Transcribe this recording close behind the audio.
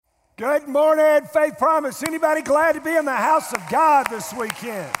Good morning, Faith Promise. Anybody glad to be in the house of God this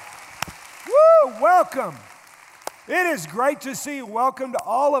weekend? Woo, welcome. It is great to see you. Welcome to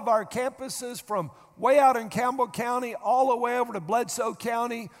all of our campuses from way out in Campbell County all the way over to Bledsoe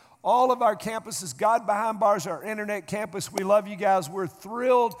County. All of our campuses, God Behind Bars, our internet campus. We love you guys. We're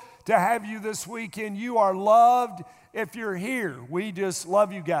thrilled to have you this weekend. You are loved if you're here. We just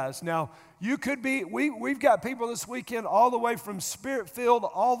love you guys. Now, you could be, we've got people this weekend all the way from Spirit-filled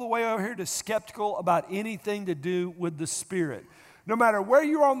all the way over here to skeptical about anything to do with the Spirit. No matter where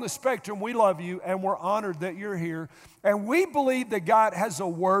you are on the spectrum, we love you and we're honored that you're here. And we believe that God has a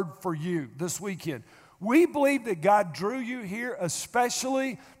word for you this weekend. We believe that God drew you here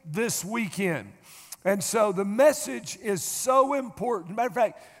especially this weekend. And so the message is so important. Matter of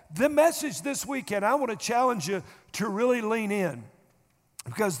fact, the message this weekend, I want to challenge you to really lean in.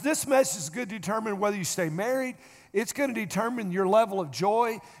 Because this message is going to determine whether you stay married. It's going to determine your level of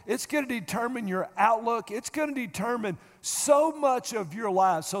joy. It's going to determine your outlook. It's going to determine so much of your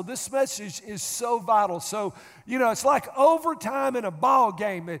life. So this message is so vital. So, it's like overtime in a ball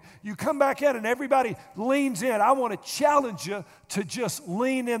game. You come back in and everybody leans in. I want to challenge you to just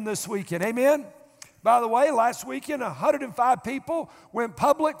lean in this weekend. Amen? By the way, last weekend, 105 people went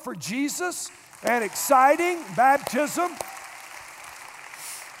public for Jesus. And exciting baptism.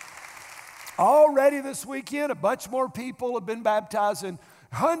 Already this weekend, a bunch more people have been baptized, and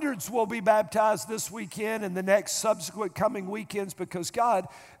hundreds will be baptized this weekend and the next subsequent coming weekends because God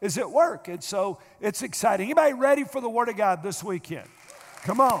is at work. And so it's exciting. Anybody ready for the Word of God this weekend?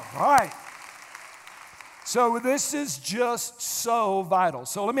 Come on. All right. So this is just so vital.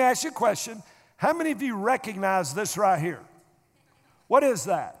 So let me ask you a question. How many of you recognize this right here? What is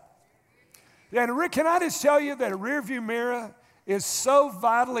that? And can I just tell you that a rear view mirror is so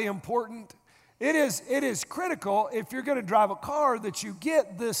vitally important? It is critical if you're going to drive a car that you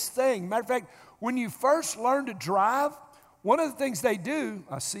get this thing. Matter of fact, when you first learn to drive, one of the things they do,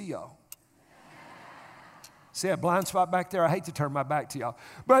 I see y'all. See a blind spot back there? I hate to turn my back to y'all.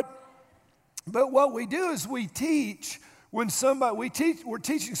 But what we do is we teach, we're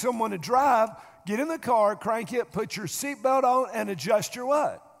teaching someone to drive, get in the car, crank it, put your seatbelt on, and adjust your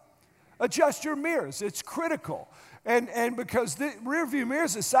what? Adjust your mirrors. It's critical. And because the rear view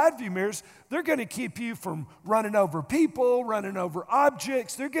mirrors, the side view mirrors, they're going to keep you from running over people, running over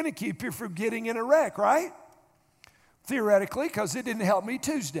objects. They're going to keep you from getting in a wreck, right? Theoretically, because it didn't help me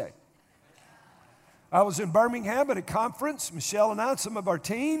Tuesday. I was in Birmingham at a conference, Michelle and I and some of our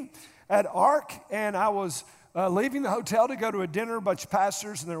team at ARC, and I was leaving the hotel to go to a dinner, a bunch of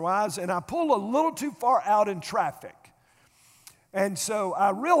pastors and their wives, and I pulled a little too far out in traffic. And so I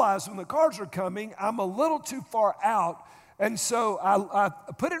realized when the cars are coming, I'm a little too far out. And so I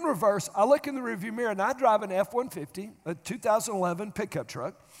put it in reverse. I look in the rearview mirror, and I drive an F-150, a 2011 pickup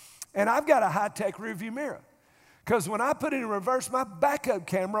truck, and I've got a high-tech rearview mirror. Because when I put it in reverse, my backup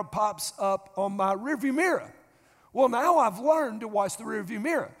camera pops up on my rearview mirror. Well, now I've learned to watch the rearview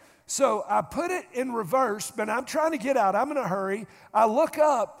mirror. So I put it in reverse, but I'm trying to get out. I'm in a hurry. I look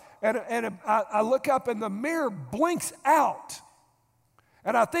up, and the mirror blinks out.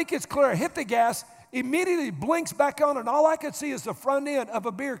 And I think it's clear. I hit the gas, immediately blinks back on, and all I could see is the front end of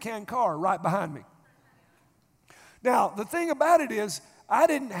a beer can car right behind me. Now, the thing about it is,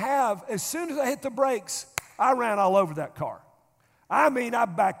 as soon as I hit the brakes, I ran all over that car. I mean, I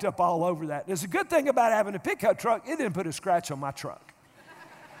backed up all over that. There's a good thing about having a pickup truck, it didn't put a scratch on my truck.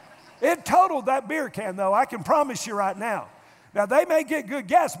 It totaled that beer can, though, I can promise you right now. Now, they may get good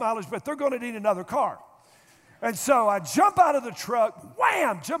gas mileage, but they're going to need another car. And so I jump out of the truck,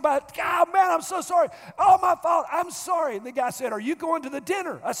 wham, jump out. God, man, I'm so sorry. Oh, my fault. I'm sorry. And the guy said, are you going to the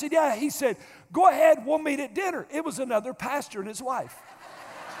dinner? I said, yeah. He said, go ahead. We'll meet at dinner. It was another pastor and his wife.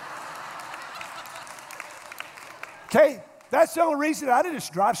 Okay, that's the only reason I didn't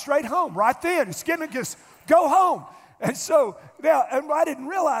just drive straight home right then. Just go home. And so now, and I didn't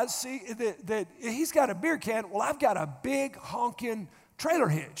realize, that he's got a beer can. Well, I've got a big honking trailer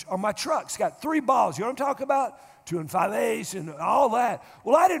hitch on my truck. It's got 3 balls. You know what I'm talking about? 2 5/8 and all that.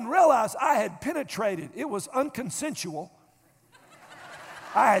 Well, I didn't realize I had penetrated. It was unconsensual.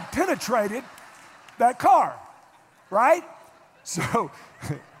 I had penetrated that car, right? So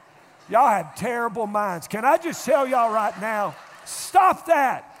y'all have terrible minds. Can I just tell y'all right now, stop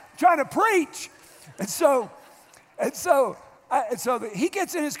that. I'm trying to preach. And so he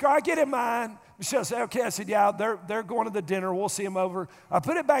gets in his car, I get in mine. Michelle said, okay. I said, yeah, they're going to the dinner. We'll see them over. I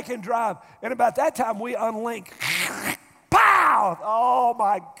put it back in drive. And about that time, we unlink. Pow! Oh,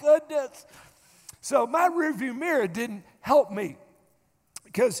 my goodness. So my rearview mirror didn't help me.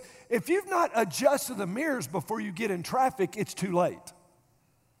 Because if you've not adjusted the mirrors before you get in traffic, it's too late.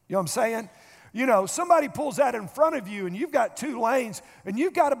 You know what I'm saying? You know, somebody pulls out in front of you and you've got 2 lanes and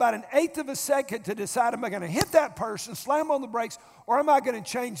you've got about an eighth of a second to decide, am I going to hit that person, slam on the brakes, or am I going to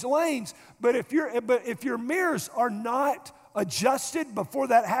change lanes? But if your mirrors are not adjusted before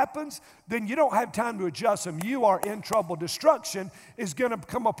that happens, then you don't have time to adjust them. You are in trouble. Destruction is going to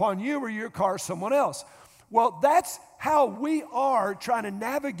come upon you or your car or someone else. Well, that's how we are trying to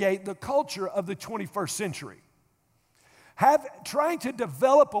navigate the culture of the 21st century. Trying to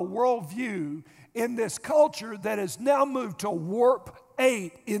develop a worldview in this culture that has now moved to warp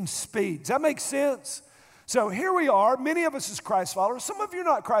 8 in speed. Does that make sense? So here we are, many of us as Christ followers. Some of you are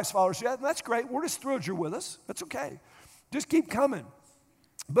not Christ followers yet, and that's great. We're just thrilled you're with us. That's okay. Just keep coming.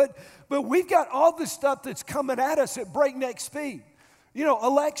 But we've got all this stuff that's coming at us at breakneck speed. You know,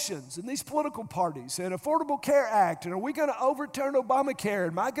 elections and these political parties and Affordable Care Act, and are we going to overturn Obamacare?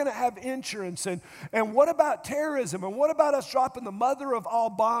 Am I going to have insurance? And what about terrorism? And what about us dropping the mother of all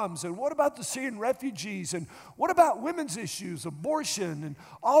bombs? And what about the Syrian refugees? And what about women's issues, abortion, and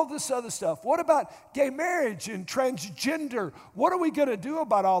all this other stuff? What about gay marriage and transgender? What are we going to do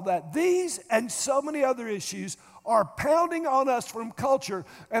about all that? These and so many other issues are pounding on us from culture,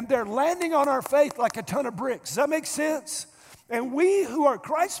 and they're landing on our faith like a ton of bricks. Does that make sense? And we who are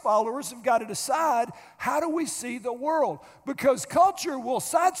Christ followers have got to decide, how do we see the world? Because culture will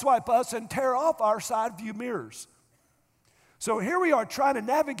sideswipe us and tear off our side view mirrors. So here we are trying to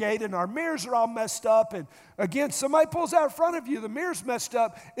navigate, and our mirrors are all messed up. And again, somebody pulls out in front of you, the mirror's messed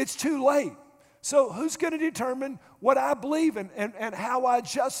up, it's too late. So who's going to determine what I believe and how I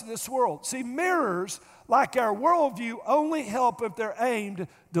adjust to this world? See, mirrors, like our worldview, only help if they're aimed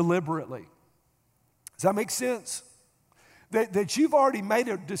deliberately. Does that make sense? That you've already made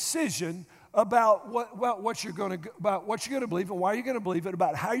a decision about what you're going to believe and why you're going to believe it,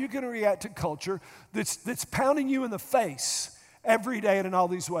 about how you're going to react to culture that's pounding you in the face every day and in all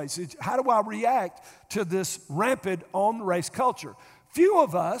these ways. How do I react to this rampant on-race culture? Few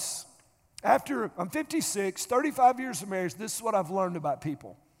of us, after I'm 56, 35 years of marriage, this is what I've learned about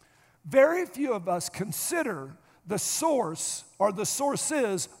people. Very few of us consider the source or the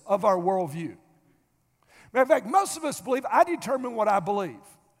sources of our worldview. Matter of fact, most of us believe I determine what I believe.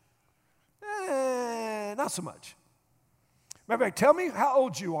 Not so much. Matter of fact, tell me how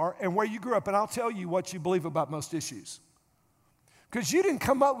old you are and where you grew up, and I'll tell you what you believe about most issues. Because you didn't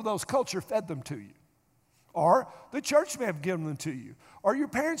come up with those, culture fed them to you. Or the church may have given them to you. Or your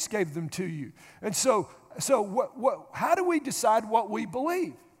parents gave them to you. And so how do we decide what we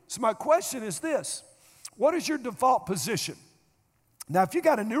believe? So my question is this. What is your default position? Now, if you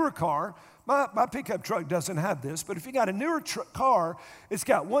got a newer car, my pickup truck doesn't have this, but if you got a newer car, it's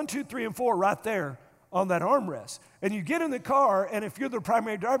got 1, 2, 3, and 4 right there on that armrest. And you get in the car, and if you're the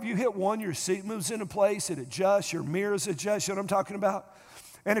primary driver, you hit 1, your seat moves into place, it adjusts, your mirrors adjust, you know what I'm talking about?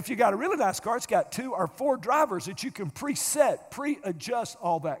 And if you got a really nice car, it's got 2 or 4 drivers that you can pre-adjust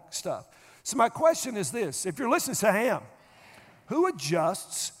all that stuff. So my question is this. If you're listening, say, I am. Who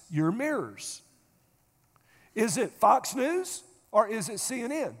adjusts your mirrors? Is it Fox News or is it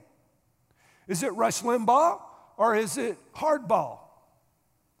CNN? Is it Rush Limbaugh or is it Hardball?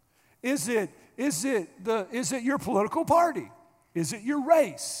 Is it your political party? Is it your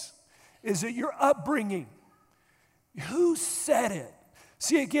race? Is it your upbringing? Who said it?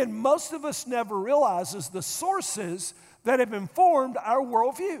 See, again, most of us never realizes the sources that have informed our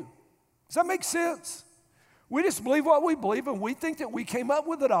worldview. Does that make sense? We just believe what we believe, and we think that we came up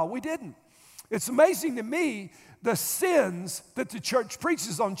with it all. We didn't. It's amazing to me the sins that the church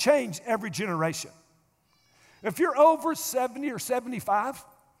preaches on change every generation. If you're over 70 or 75,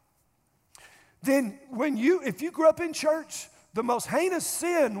 then if you grew up in church, the most heinous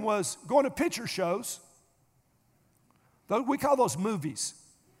sin was going to picture shows. We call those movies.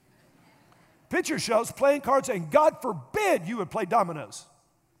 Picture shows, playing cards, and God forbid you would play dominoes.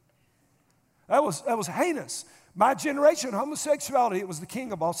 That was heinous. My generation, homosexuality, it was the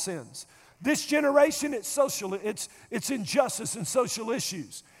king of all sins. This generation, it's injustice and social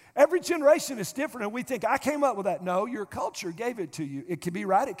issues. Every generation is different, and we think, I came up with that. No, your culture gave it to you. It could be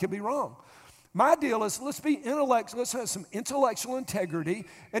right, it could be wrong. My deal is let's have some intellectual integrity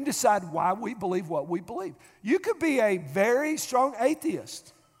and decide why we believe what we believe. You could be a very strong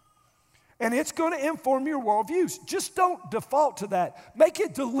atheist, and it's going to inform your worldviews. Just don't default to that. Make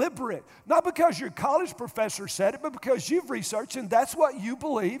it deliberate. Not because your college professor said it, but because you've researched, and that's what you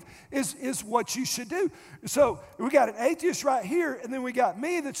believe is what you should do. So we got an atheist right here, and then we got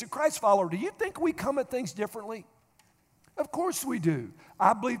me that's a Christ follower. Do you think we come at things differently? Of course we do.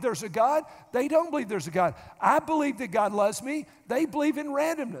 I believe there's a God. They don't believe there's a God. I believe that God loves me. They believe in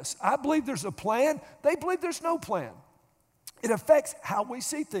randomness. I believe there's a plan. They believe there's no plan. It affects how we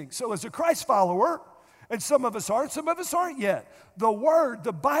see things. So as a Christ follower, and some of us are, and some of us aren't yet, the Word,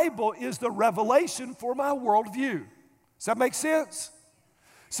 the Bible, is the revelation for my worldview. Does that make sense?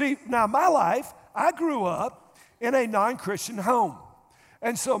 See, now my life, I grew up in a non-Christian home.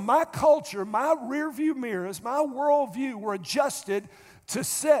 And so my culture, my rearview mirrors, my worldview were adjusted to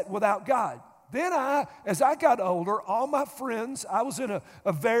sit without God. Then as I got older, all my friends, I was in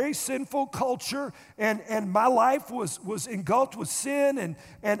a very sinful culture, and my life was engulfed with sin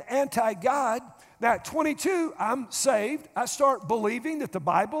and anti-God. Now at 22, I'm saved. I start believing that the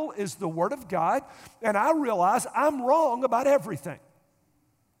Bible is the Word of God, and I realize I'm wrong about everything.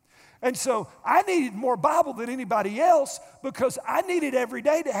 And so I needed more Bible than anybody else because I needed every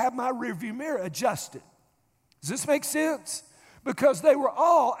day to have my rearview mirror adjusted. Does this make sense? Because they were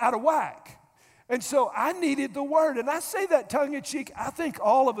all out of whack. And so I needed the Word. And I say that tongue in cheek. I think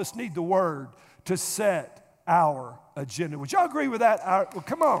all of us need the Word to set our agenda. Would y'all agree with that? Well,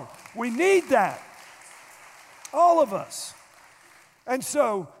 come on. We need that. All of us. And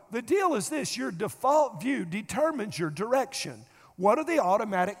so the deal is this. Your default view determines your direction. What are the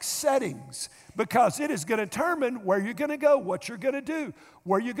automatic settings? Because it is going to determine where you're going to go, what you're going to do,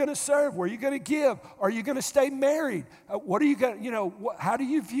 where you're going to serve, where you're going to give. Are you going to stay married? What are you going to, how do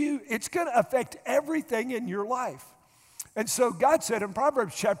you view? It's going to affect everything in your life. And so God said in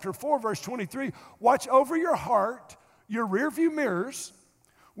Proverbs chapter 4, verse 23, watch over your heart, your rearview mirrors,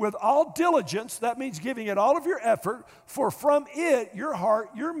 with all diligence. That means giving it all of your effort, for from it, your heart,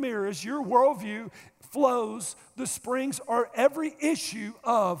 your mirrors, your worldview, flows the springs or every issue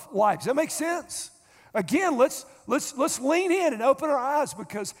of life. Does that make sense? Again, let's lean in and open our eyes,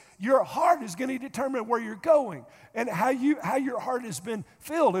 because your heart is going to determine where you're going and how your heart has been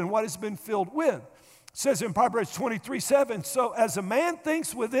filled and what it's been filled with. It says in Proverbs 23:7, so as a man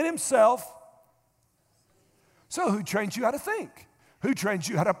thinks within himself, so who trains you how to think? Who trains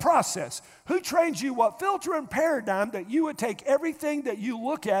you how to process? Who trains you what filter and paradigm that you would take everything that you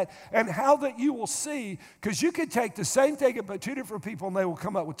look at and how that you will see? Because you could take the same thing and put two different people and they will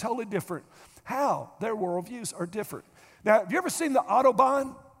come up with totally different how their worldviews are different. Now, have you ever seen the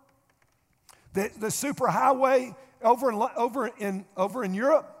Autobahn? The superhighway over in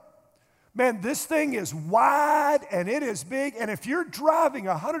Europe? Man, this thing is wide and it is big. And if you're driving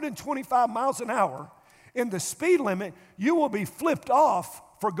 125 miles an hour, in the speed limit, you will be flipped off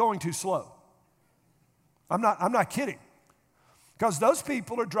for going too slow. I'm not kidding. Because those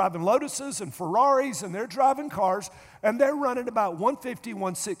people are driving Lotuses and Ferraris and they're driving cars and they're running about 150,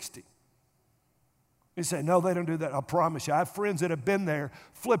 160. You say, no, they don't do that. I promise you. I have friends that have been there,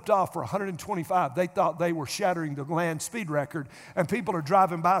 flipped off for 125. They thought they were shattering the land speed record, and people are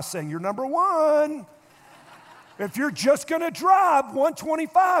driving by saying, you're number one. If you're just going to drive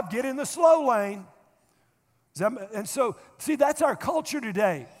 125, get in the slow lane. And so, see, that's our culture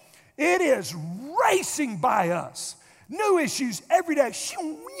today. It is racing by us. New issues every day.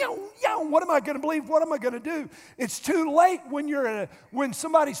 What am I going to believe? What am I going to do? It's too late when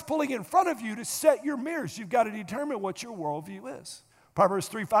somebody's pulling in front of you to set your mirrors. You've got to determine what your worldview is. Proverbs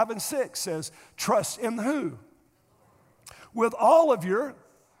 3, 5, and 6 says, trust in who? With all of your,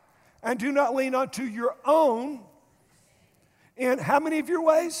 and do not lean unto your own. In how many of your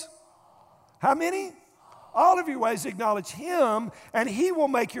ways? How many? All of your ways acknowledge Him, and He will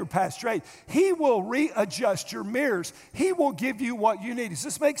make your path straight. He will readjust your mirrors. He will give you what you need. Does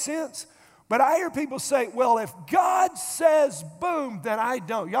this make sense? But I hear people say, well, if God says boom, then I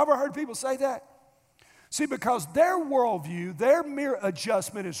don't. You ever heard people say that? See, because their worldview, their mirror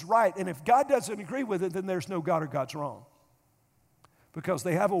adjustment is right, and if God doesn't agree with it, then there's no God or God's wrong. Because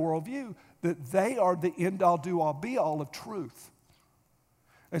they have a worldview that they are the end-all, do-all, be-all of truth.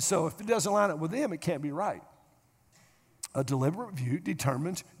 And so if it doesn't line up with them, it can't be right. A deliberate view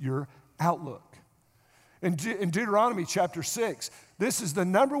determines your outlook. In Deuteronomy chapter 6, this is the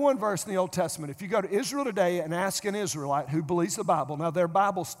number one verse in the Old Testament. If you go to Israel today and ask an Israelite who believes the Bible, now their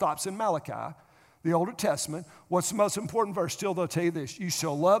Bible stops in Malachi, the Older Testament, what's the most important verse? Still, they'll tell you this: you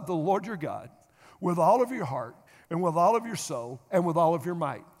shall love the Lord your God with all of your heart and with all of your soul and with all of your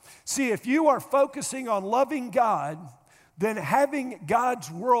might. See, if you are focusing on loving God, then having God's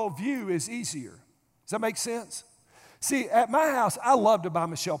worldview is easier. Does that make sense? See, at my house, I love to buy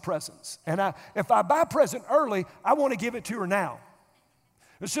Michelle presents. And if I buy a present early, I want to give it to her now.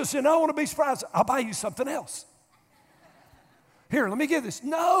 It's just, I want to be surprised. I'll buy you something else. Here, let me get this.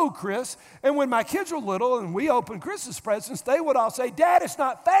 No, Chris. And when my kids were little and we opened Christmas presents, they would all say, Dad, it's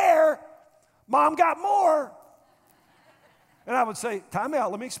not fair. Mom got more. And I would say, time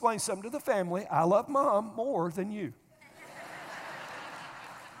out. Let me explain something to the family. I love Mom more than you.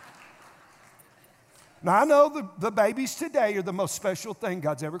 Now, I know the babies today are the most special thing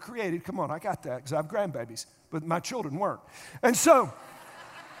God's ever created. Come on, I got that because I have grandbabies, but my children weren't. And so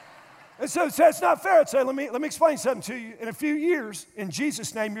it's not fair. I'd say, let me explain something to you. In a few years, in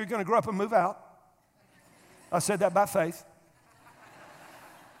Jesus' name, you're going to grow up and move out. I said that by faith.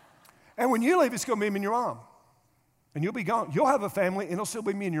 And when you leave, it's going to be me and your mom. And you'll be gone. You'll have a family, and it'll still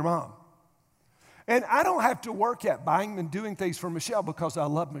be me and your mom. And I don't have to work at buying and doing things for Michelle because I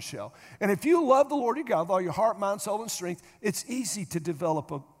love Michelle. And if you love the Lord your God with all your heart, mind, soul, and strength, it's easy to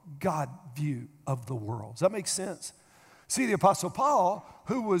develop a God view of the world. Does that make sense? See, the Apostle Paul,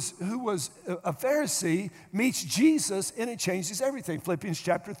 who was a Pharisee, meets Jesus, and it changes everything. Philippians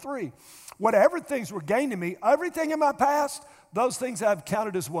chapter 3. Whatever things were gained to me, everything in my past, those things I've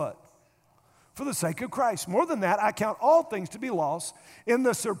counted as what? For the sake of Christ. More than that, I count all things to be lost in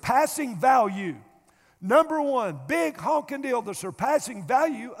the surpassing value. Number one, big honking deal, the surpassing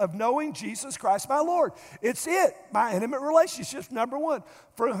value of knowing Jesus Christ my Lord. It's it, my intimate relationship, number one,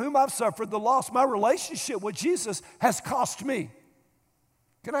 for whom I've suffered the loss. My relationship with Jesus has cost me.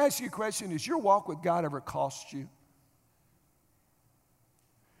 Can I ask you a question? Has your walk with God ever cost you?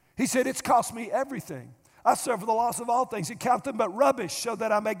 He said, it's cost me everything. I suffer the loss of all things and count them but rubbish so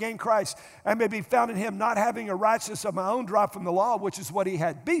that I may gain Christ and may be found in him, not having a righteousness of my own derived from the law, which is what he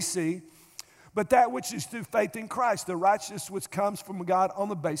had BC, but that which is through faith in Christ, the righteousness which comes from God on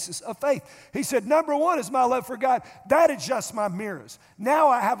the basis of faith. He said, number one is my love for God. That adjusts my mirrors. Now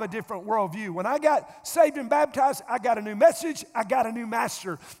I have a different worldview. When I got saved and baptized, I got a new message. I got a new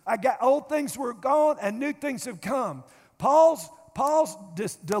master. Old things were gone and new things have come. Paul's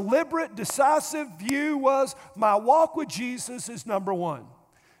deliberate, decisive view was my walk with Jesus is number one.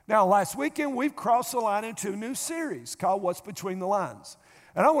 Now, last weekend, we've crossed the line into a new series called What's Between the Lines.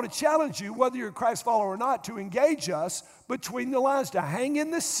 And I want to challenge you, whether you're a Christ follower or not, to engage us between the lines, to hang in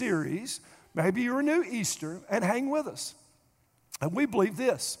this series. Maybe you're a new Easter, and hang with us. And we believe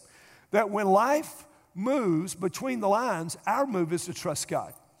this, that when life moves between the lines, our move is to trust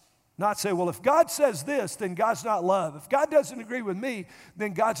God. Not say, well, if God says this, then God's not love. If God doesn't agree with me,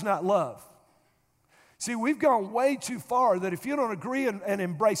 then God's not love. See, we've gone way too far that if you don't agree and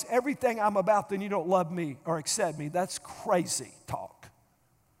embrace everything I'm about, then you don't love me or accept me. That's crazy talk.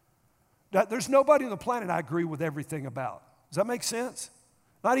 There's nobody on the planet I agree with everything about. Does that make sense?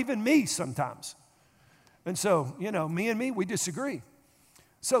 Not even me sometimes. And so, me and me, we disagree.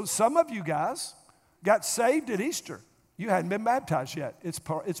 So some of you guys got saved at Easter. You hadn't been baptized yet. It's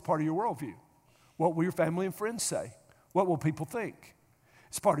part of your worldview. What will your family and friends say? What will people think?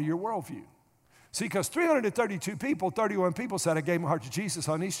 It's part of your worldview. See, because 332 people, 31 people said, I gave my heart to Jesus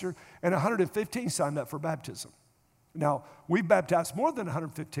on Easter, and 115 signed up for baptism. Now, we've baptized more than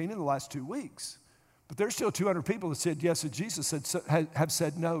 115 in the last 2 weeks, but there's still 200 people that said yes to Jesus have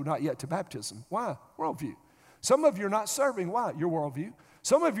said no, not yet to baptism. Why? Worldview. Some of you are not serving. Why? Your worldview.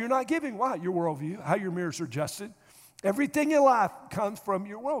 Some of you are not giving. Why? Your worldview, how your mirrors are adjusted. Everything in life comes from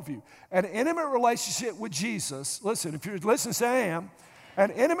your worldview. An intimate relationship with Jesus, listen, if you're listening, say I am. An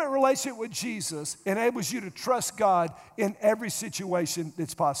intimate relationship with Jesus enables you to trust God in every situation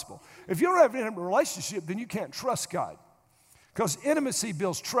that's possible. If you don't have an intimate relationship, then you can't trust God because intimacy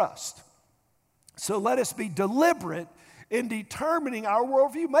builds trust. So let us be deliberate in determining our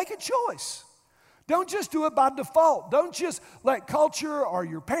worldview. Make a choice. Don't just do it by default. Don't just let culture or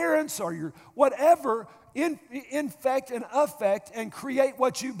your parents or your whatever infect and affect and create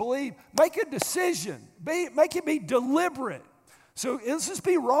what you believe. Make a decision. Make it be deliberate. So let's just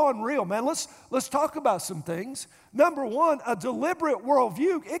be raw and real, man. Let's talk about some things. Number one, a deliberate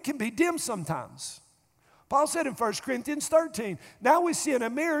worldview, it can be dim sometimes. Paul said in 1 Corinthians 13, now we see in a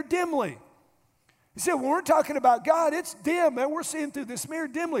mirror dimly. He said, when we're talking about God, it's dim, man. We're seeing through this mirror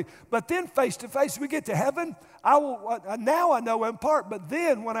dimly. But then face to face, we get to heaven, now I know in part, but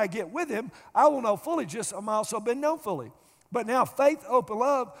then when I get with him, I will know fully, just I'm also been known fully. But now faith, hope, and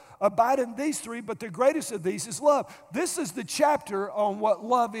love abide in these three, but the greatest of these is love. This is the chapter on what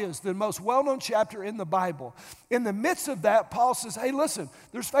love is, the most well-known chapter in the Bible. In the midst of that, Paul says, hey, listen,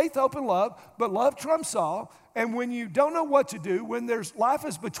 there's faith, hope, and love, but love trumps all. And when you don't know what to do, when life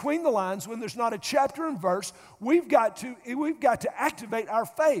is between the lines, when there's not a chapter and verse, we've got to activate our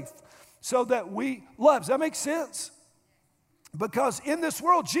faith so that we love. Does that make sense? Because in this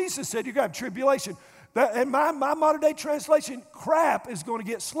world, Jesus said you're going to have tribulation. In my modern day translation, crap is going to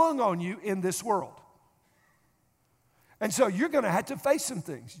get slung on you in this world. And so you're going to have to face some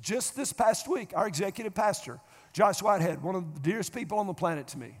things. Just this past week, our executive pastor, Josh Whitehead, one of the dearest people on the planet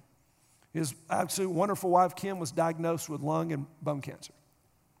to me, his absolute wonderful wife, Kim, was diagnosed with lung and bone cancer.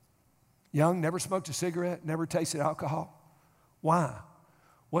 Young, never smoked a cigarette, never tasted alcohol. Why?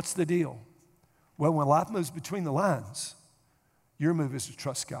 What's the deal? Well, when life moves between the lines, your move is to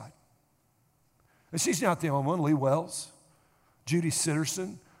trust God. And she's not the only one. Lee Wells, Judy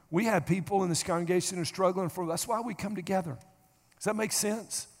Sitterson. We have people in this congregation who are struggling for, that's why we come together. Does that make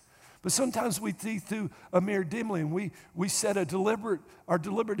sense? But sometimes we see through a mirror dimly, and we set our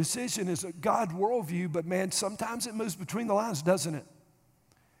deliberate decision is a God worldview, but man, sometimes it moves between the lines, doesn't it?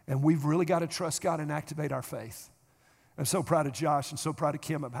 And we've really got to trust God and activate our faith. I'm so proud of Josh and so proud of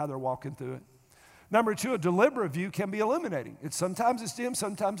Kim of how they're walking through it. Number two, a deliberate view can be illuminating. Sometimes it's dim,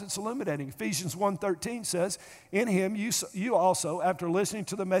 sometimes it's illuminating. Ephesians 1:13 says, in him you also, after listening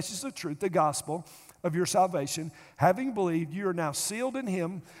to the message of truth, the gospel of your salvation, having believed, you are now sealed in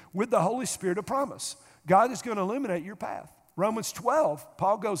him with the Holy Spirit of promise. God is going to illuminate your path. Romans 12,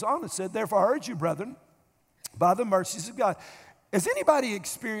 Paul goes on and said, therefore I urge you, brethren, by the mercies of God. Has anybody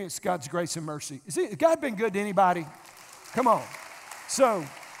experienced God's grace and mercy? Has God been good to anybody? Come on. So,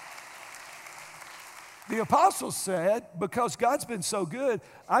 the apostles said, because God's been so good,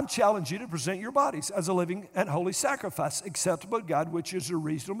 I'm challenging you to present your bodies as a living and holy sacrifice, acceptable to God, which is a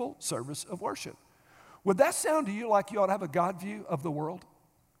reasonable service of worship. Would that sound to you like you ought to have a God view of the world?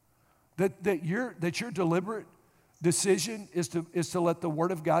 That your deliberate decision is to let the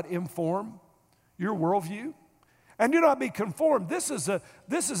Word of God inform your worldview? And do not be conformed. This is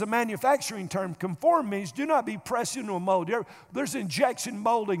a manufacturing term. Conform means do not be pressed into a mold. There's injection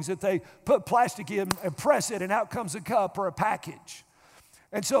moldings that they put plastic in and press it, and out comes a cup or a package.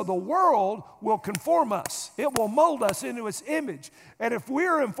 And so the world will conform us. It will mold us into its image. And if we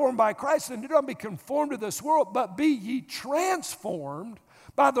are informed by Christ, then do not be conformed to this world, but be ye transformed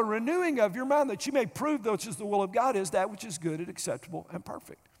by the renewing of your mind, that you may prove which is the will of God, is that which is good and acceptable and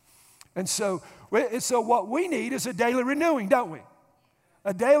perfect. And so what we need is a daily renewing, don't we?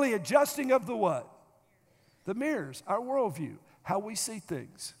 A daily adjusting of the what? The mirrors, our worldview, how we see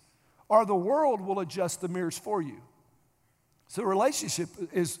things. Or the world will adjust the mirrors for you. So relationship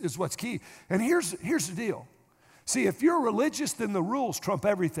is what's key. And here's the deal. See, if you're religious, then the rules trump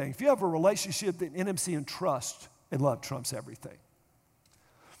everything. If you have a relationship, then intimacy and trust and love trumps everything.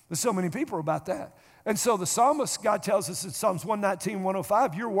 There's so many people about that. And so the psalmist, God tells us in Psalms 119,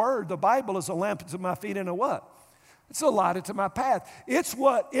 105, your word, the Bible, is a lamp unto my feet and a what? It's a light unto my path. It's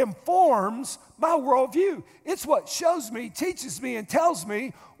what informs my worldview. It's what shows me, teaches me, and tells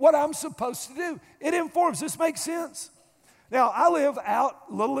me what I'm supposed to do. It informs. This makes sense? Now, I live out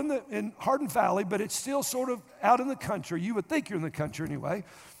a little in Hardin Valley, but it's still sort of out in the country. You would think you're in the country anyway.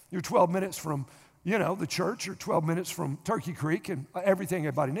 You're 12 minutes from, the church. You're 12 minutes from Turkey Creek and everything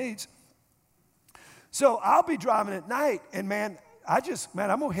everybody needs. So I'll be driving at night, and I'm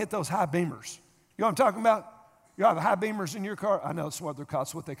going to hit those high beamers. You know what I'm talking about? You have high beamers in your car? I know it's what they're called.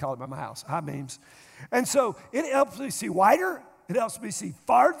 It's what they call it by my house, high beams. And so it helps me see wider. It helps me see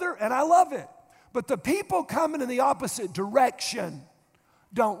farther, and I love it. But the people coming in the opposite direction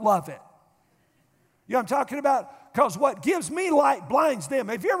don't love it. You know what I'm talking about? Because what gives me light blinds them.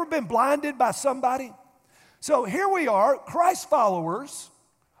 Have you ever been blinded by somebody? So here we are, Christ followers.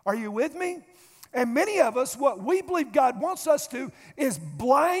 Are you with me? And many of us, what we believe God wants us to is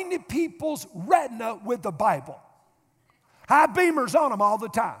blind people's retina with the Bible. High beamers on them all the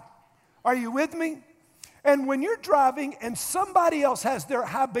time. Are you with me? And when you're driving and somebody else has their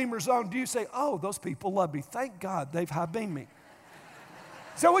high beamers on, do you say, oh, those people love me. Thank God they've high beamed me.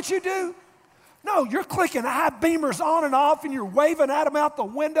 Is that what you do? No, you're clicking high beamers on and off, and you're waving at them out the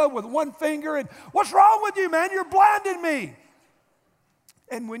window with one finger. And what's wrong with you, man? You're blinding me.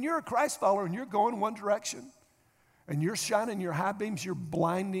 And when you're a Christ follower and you're going one direction and you're shining your high beams, you're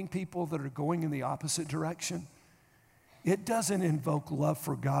blinding people that are going in the opposite direction, it doesn't invoke love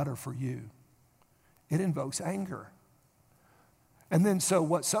for God or for you. It invokes anger. And then so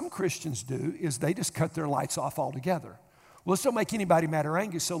what some Christians do is they just cut their lights off altogether. Well, let's don't make anybody mad or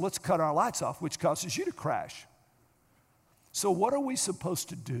angry, so let's cut our lights off, which causes you to crash. So what are we supposed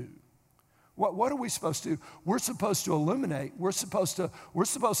to do? What are we supposed to do? We're supposed to illuminate.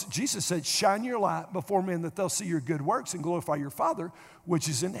 Jesus said, shine your light before men that they'll see your good works and glorify your Father, which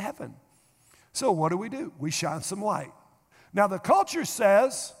is in heaven. So what do? We shine some light. Now the culture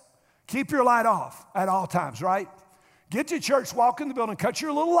says, keep your light off at all times, right? Get to church, walk in the building, cut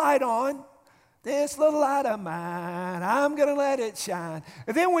your little light on. This little light of mine, I'm going to let it shine.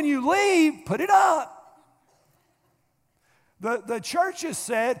 And then when you leave, put it up. The church has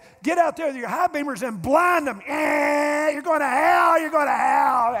said, get out there with your high beamers and blind them. You're going to hell, you're going to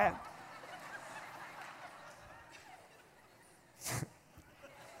hell.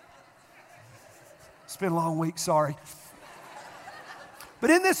 It's been a long week, sorry. But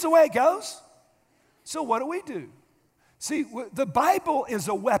isn't this the way it goes? So what do? See, the Bible is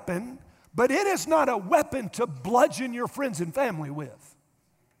a weapon, But it is not a weapon to bludgeon your friends and family with.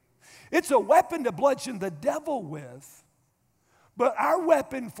 It's a weapon to bludgeon the devil with. But our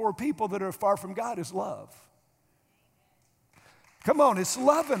weapon for people that are far from God is love. Come on, it's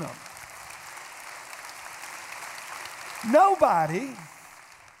loving them. Nobody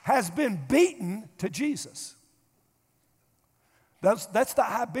has been beaten to Jesus. That's the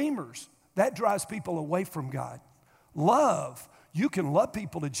high beamers. That drives people away from God. Love. You can love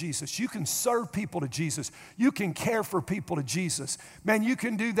people to Jesus. You can serve people to Jesus. You can care for people to Jesus. Man, you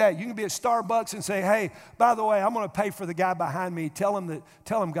can do that. You can be at Starbucks and say, hey, by the way, I'm going to pay for the guy behind me. Tell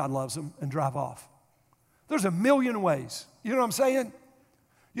him God loves him and drive off. There's a million ways. You know what I'm saying?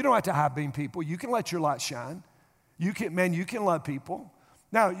 You don't have to high beam people. You can let your light shine. You can love people.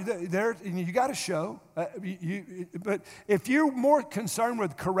 Now, you got to show, but if you're more concerned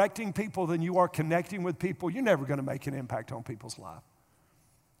with correcting people than you are connecting with people, you're never going to make an impact on people's life.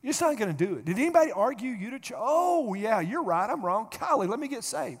 You're just not going to do it. Did anybody argue you to oh, yeah, you're right, I'm wrong. Golly, let me get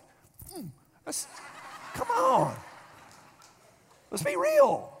saved. Come on. Let's be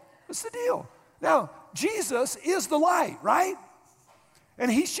real. What's the deal? Now, Jesus is the light, right? And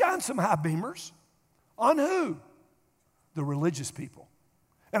he shines some high beamers. On who? The religious people.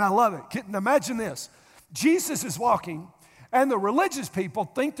 And I love it. Imagine this. Jesus is walking, and the religious people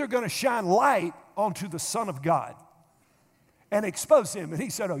think they're going to shine light onto the Son of God and expose him. And he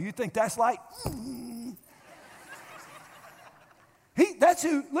said, oh, you think that's light? That's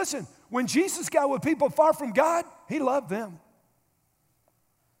who, listen, when Jesus got with people far from God, he loved them.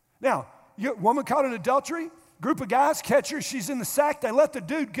 Now, woman caught in adultery, group of guys catch her, she's in the sack, they let the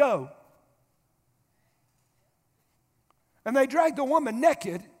dude go. And they dragged the woman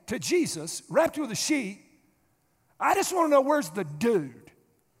naked to Jesus, wrapped her with a sheet. I just want to know, where's the dude?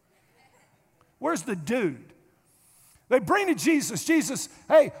 Where's the dude? They bring to Jesus. Jesus,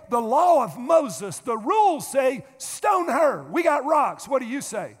 hey, the law of Moses, the rules say stone her. We got rocks. What do you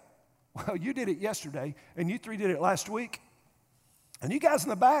say? Well, you did it yesterday, and you three did it last week. And you guys in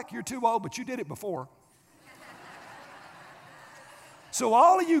the back, you're too old, but you did it before. So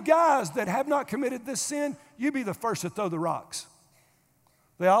all of you guys that have not committed this sin, you be the first to throw the rocks.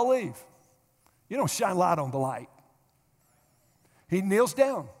 They all leave. You don't shine light on the light. He kneels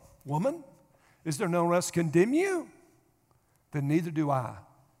down. Woman, is there no one else to condemn you? Then neither do I.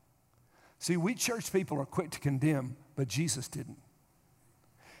 See, we church people are quick to condemn, but Jesus didn't.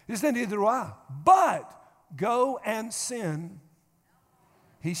 He said, neither do I. But go and sin.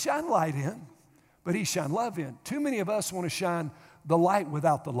 He shined light in, but he shined love in. Too many of us want to shine the light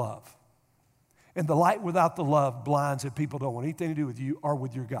without the love. And the light without the love blinds, and people don't want anything to do with you or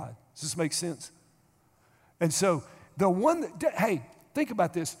with your God. Does this make sense? And so the one that, hey, think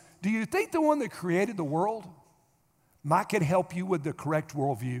about this. Do you think the one that created the world could help you with the correct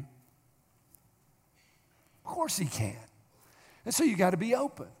worldview? Of course he can. And so you got to be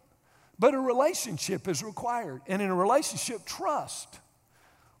open. But a relationship is required. And in a relationship, trust.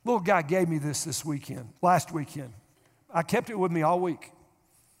 Little guy gave me last weekend. I kept it with me all week.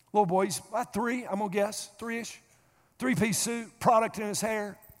 Little boy, he's about 3, I'm going to guess, 3-ish. 3-piece suit, product in his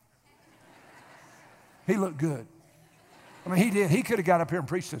hair. He looked good. I mean, he did. He could have got up here and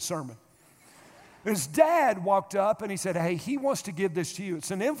preached a sermon. His dad walked up and he said, hey, he wants to give this to you.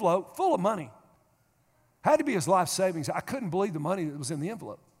 It's an envelope full of money. Had to be his life savings. I couldn't believe the money that was in the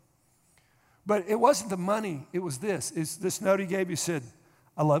envelope. But it wasn't the money. It was this. It's this note he gave you said,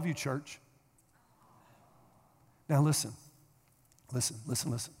 I love you, church. Now listen.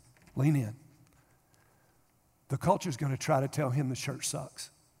 Lean in. The culture's going to try to tell him the church sucks.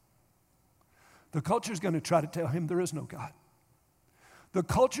 The culture's going to try to tell him there is no God. The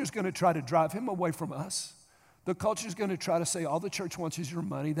culture's going to try to drive him away from us. The culture's going to try to say all the church wants is your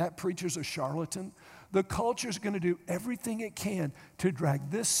money. That preacher's a charlatan. The culture's going to do everything it can to drag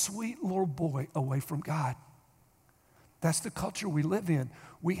this sweet little boy away from God. That's the culture we live in.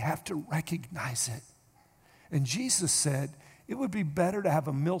 We have to recognize it. And Jesus said, it would be better to have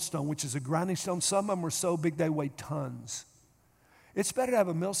a millstone, which is a grinding stone. Some of them are so big they weigh tons. It's better to have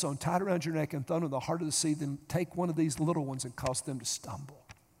a millstone tied around your neck and thrown in the heart of the sea than take one of these little ones and cause them to stumble.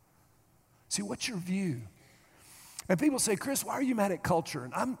 See, what's your view? And people say, Chris, why are you mad at culture?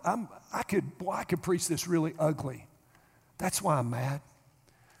 And I could preach this really ugly. That's why I'm mad.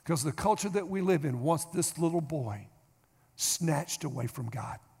 Because the culture that we live in wants this little boy snatched away from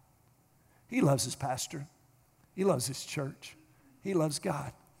God. He loves his pastor. He loves his church. He loves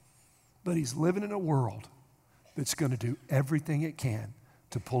God. But he's living in a world that's going to do everything it can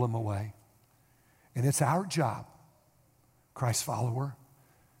to pull him away. And it's our job, Christ follower,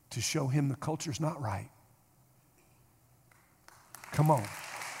 to show him the culture's not right. Come on.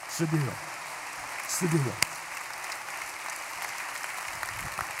 It's the deal. It's the deal.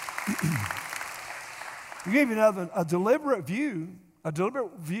 You give you a deliberate view,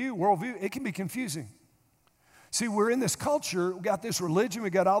 worldview, it can be confusing. See, we're in this culture, we got this religion, we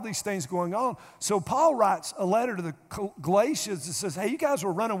got all these things going on. So Paul writes a letter to the Galatians that says, hey, you guys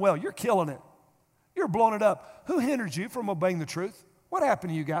were running well. You're killing it. You're blowing it up. Who hindered you from obeying the truth? What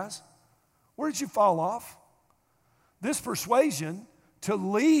happened to you guys? Where did you fall off? This persuasion to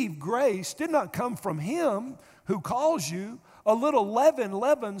leave grace did not come from him who calls you. A little leaven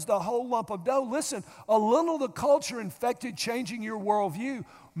leavens the whole lump of dough. Listen, a little of the culture infected changing your worldview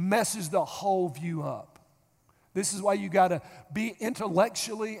messes the whole view up. This is why you got to be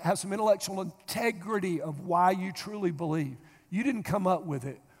intellectually, have some intellectual integrity of why you truly believe. You didn't come up with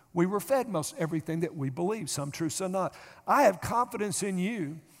it. We were fed most everything that we believe, some true, some not. I have confidence in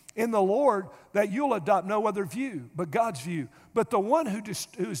you, in the Lord, that you'll adopt no other view but God's view. But the one who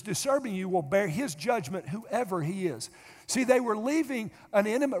is disturbing you will bear his judgment, whoever he is. See, they were leaving an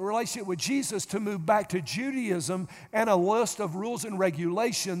intimate relationship with Jesus to move back to Judaism and a list of rules and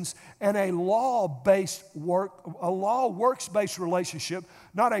regulations and a works-based relationship,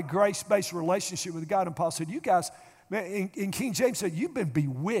 not a grace-based relationship with God. And Paul said, you guys, man, in King James said, you've been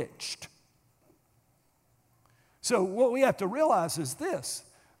bewitched. So what we have to realize is this,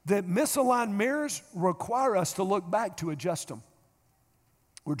 that misaligned mirrors require us to look back to adjust them.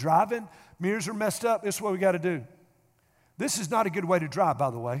 We're driving, mirrors are messed up, this is what we got to do. This is not a good way to drive, by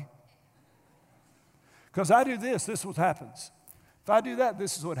the way. Because I do this is what happens. If I do that,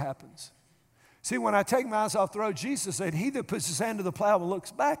 this is what happens. See, when I take my eyes off the road, Jesus said, he that puts his hand to the plow and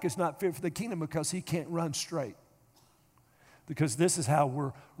looks back is not fit for the kingdom because he can't run straight. Because this is how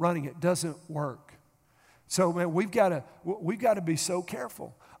we're running. It doesn't work. So, man, we've got to be so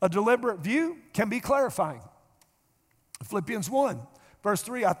careful. A deliberate view can be clarifying. Philippians 1. Verse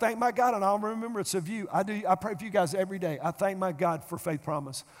 3, I thank my God and I'll remembrance of you. I pray for you guys every day. I thank my God for faith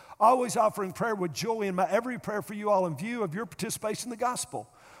promise. Always offering prayer with joy in my every prayer for you all in view of your participation in the gospel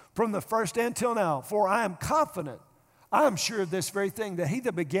from the first until now. For I am confident, I am sure of this very thing, that he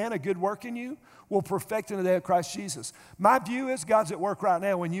that began a good work in you will perfect in the day of Christ Jesus. My view is God's at work right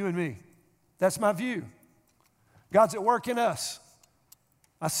now in you and me. That's my view. God's at work in us.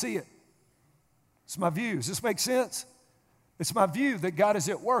 I see it. It's my view. Does this make sense? It's my view that God is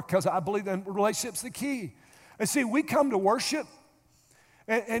at work because I believe that relationship's the key. And see, we come to worship,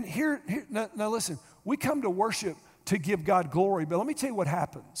 and here now listen, we come to worship to give God glory. But let me tell you what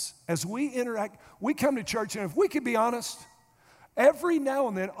happens. As we interact, we come to church, and if we could be honest, every now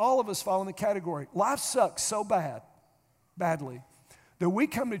and then, all of us fall in the category. Life sucks so badly, that we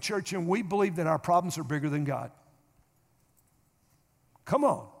come to church and we believe that our problems are bigger than God. Come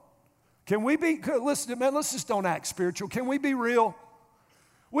on. Can we be, listen, man, let's just don't act spiritual. Can we be real?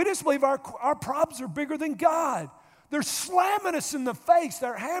 We just believe our problems are bigger than God. They're slamming us in the face.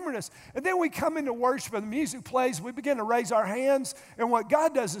 They're hammering us. And then we come into worship and the music plays. We begin to raise our hands. And what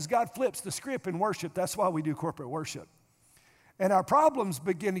God does is God flips the script in worship. That's why we do corporate worship. And our problems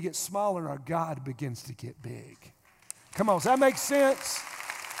begin to get smaller and our God begins to get big. Come on, does that make sense?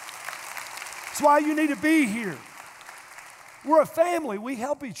 That's why you need to be here. We're a family. We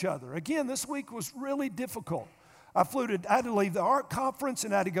help each other. Again, this week was really difficult. I had to leave the ARC conference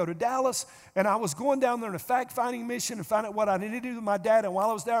and I had to go to Dallas. And I was going down there on a fact-finding mission to find out what I needed to do with my dad. And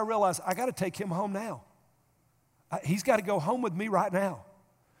while I was there, I realized I got to take him home now. He's got to go home with me right now.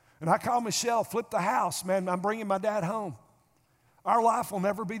 And I called Michelle, flip the house, man, I'm bringing my dad home. Our life will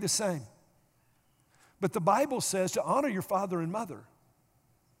never be the same. But the Bible says to honor your father and mother,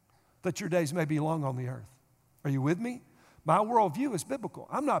 that your days may be long on the earth. Are you with me? My worldview is biblical.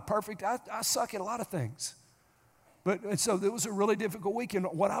 I'm not perfect. I suck at a lot of things. And so it was a really difficult week. And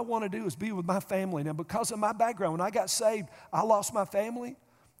what I want to do is be with my family. Now, because of my background, when I got saved, I lost my family.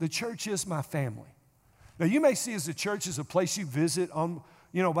 The church is my family. Now, you may see as the church as a place you visit on,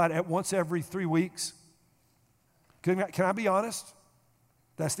 about once every 3 weeks. Can I be honest?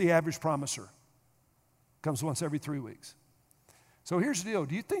 That's the average promiser. Comes once every 3 weeks. So here's the deal.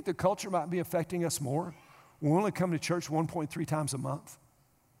 Do you think the culture might be affecting us more? We only come to church 1.3 times a month.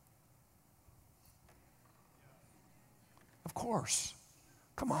 Of course.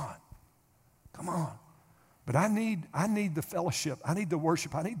 Come on. But I need the fellowship. I need the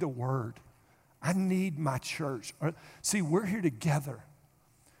worship. I need the word. I need my church. See, we're here together.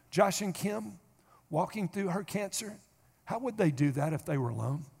 Josh and Kim walking through her cancer, how would they do that if they were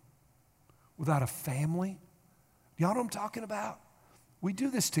alone? Without a family? Y'all know what I'm talking about? We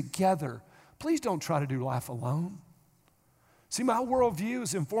do this together. Please don't try to do life alone. See, my worldview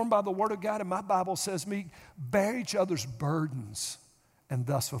is informed by the Word of God, and my Bible says bear each other's burdens and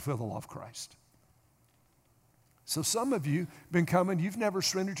thus fulfill the law of Christ. So some of you have been coming, you've never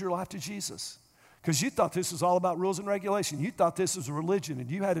surrendered your life to Jesus because you thought this was all about rules and regulation. You thought this was a religion and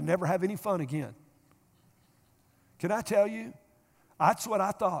you had to never have any fun again. Can I tell you, that's what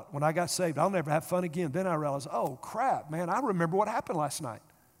I thought when I got saved. I'll never have fun again. Then I realized, oh, crap, man, I remember what happened last night.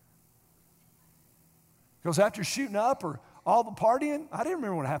 Because after shooting up or all the partying, I didn't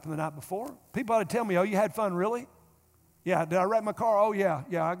remember what happened the night before. People ought to tell me, oh, you had fun, really? Yeah, did I wreck my car? Oh, yeah,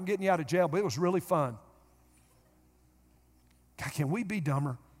 I can get you out of jail, but it was really fun. God, can we be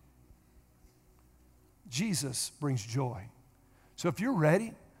dumber? Jesus brings joy. So if you're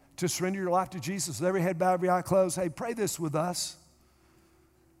ready to surrender your life to Jesus with every head bowed, every eye closed, hey, pray this with us.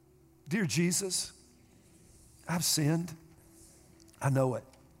 Dear Jesus, I've sinned. I know it.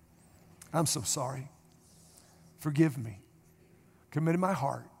 I'm so sorry. Forgive me. Commit my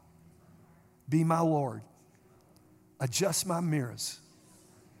heart. Be my Lord. Adjust my mirrors.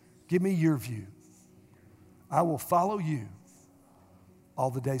 Give me your view. I will follow you all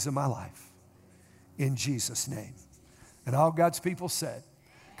the days of my life. In Jesus' name. And all God's people said,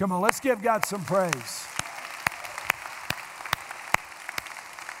 come on, let's give God some praise.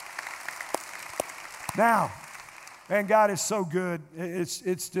 Now, man, God is so good.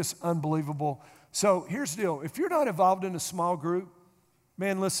 It's just unbelievable. So here's the deal. If you're not involved in a small group,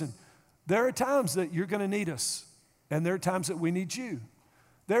 man, listen, there are times that you're going to need us, and there are times that we need you.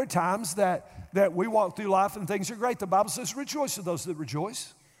 There are times that we walk through life and things are great. The Bible says, rejoice with those that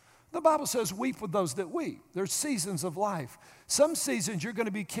rejoice. The Bible says, weep with those that weep. There's seasons of life. Some seasons you're going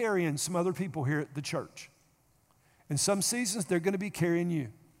to be carrying some other people here at the church. And some seasons they're going to be carrying you.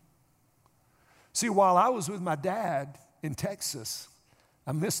 See, while I was with my dad in Texas,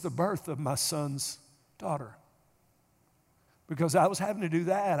 I missed the birth of my son's daughter. Because I was having to do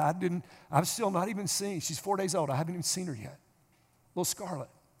that. I've still not even seen, she's 4 days old. I haven't even seen her yet. Little Scarlett.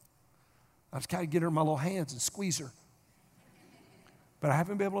 I was kind of getting her in my little hands and squeeze her. But I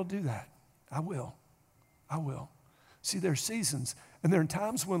haven't been able to do that. I will. See, there are seasons, and there are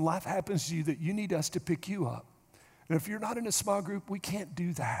times when life happens to you that you need us to pick you up. And if you're not in a small group, we can't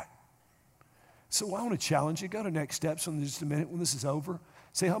do that. So I want to challenge you. Go to Next Steps in just a minute when this is over.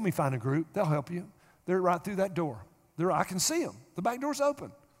 Say, help me find a group. They'll help you. They're right through that door. I can see them. The back door's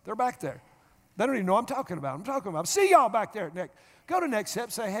open. They're back there. They don't even know what I'm talking about. See y'all back there. Go to Next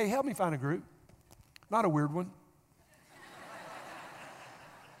Steps. Say, hey, help me find a group. Not a weird one.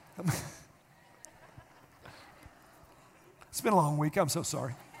 It's been a long week. I'm so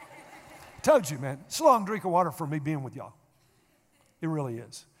sorry. Told you, man. It's a long drink of water for me being with y'all. It really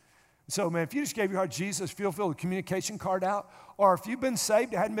is. So, man, if you just gave your heart to Jesus, fill the communication card out. Or if you've been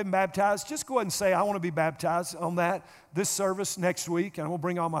saved, hadn't been baptized, just go ahead and say, I want to be baptized on this service next week, and I'm going to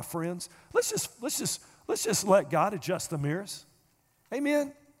bring all my friends. Let's just let God adjust the mirrors.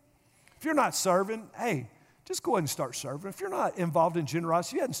 Amen. If you're not serving, hey, just go ahead and start serving. If you're not involved in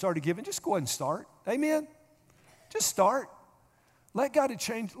generosity, you hadn't started giving, just go ahead and start. Amen. Just start. Let God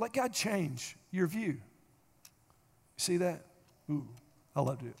change your view. See that? Ooh, I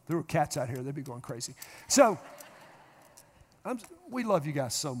love it. There were cats out here, they'd be going crazy. So, we love you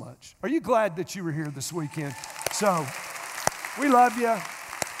guys so much. Are you glad that you were here this weekend? So, we love you.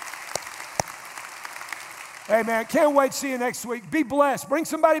 Hey, man, can't wait to see you next week. Be blessed. Bring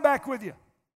somebody back with you.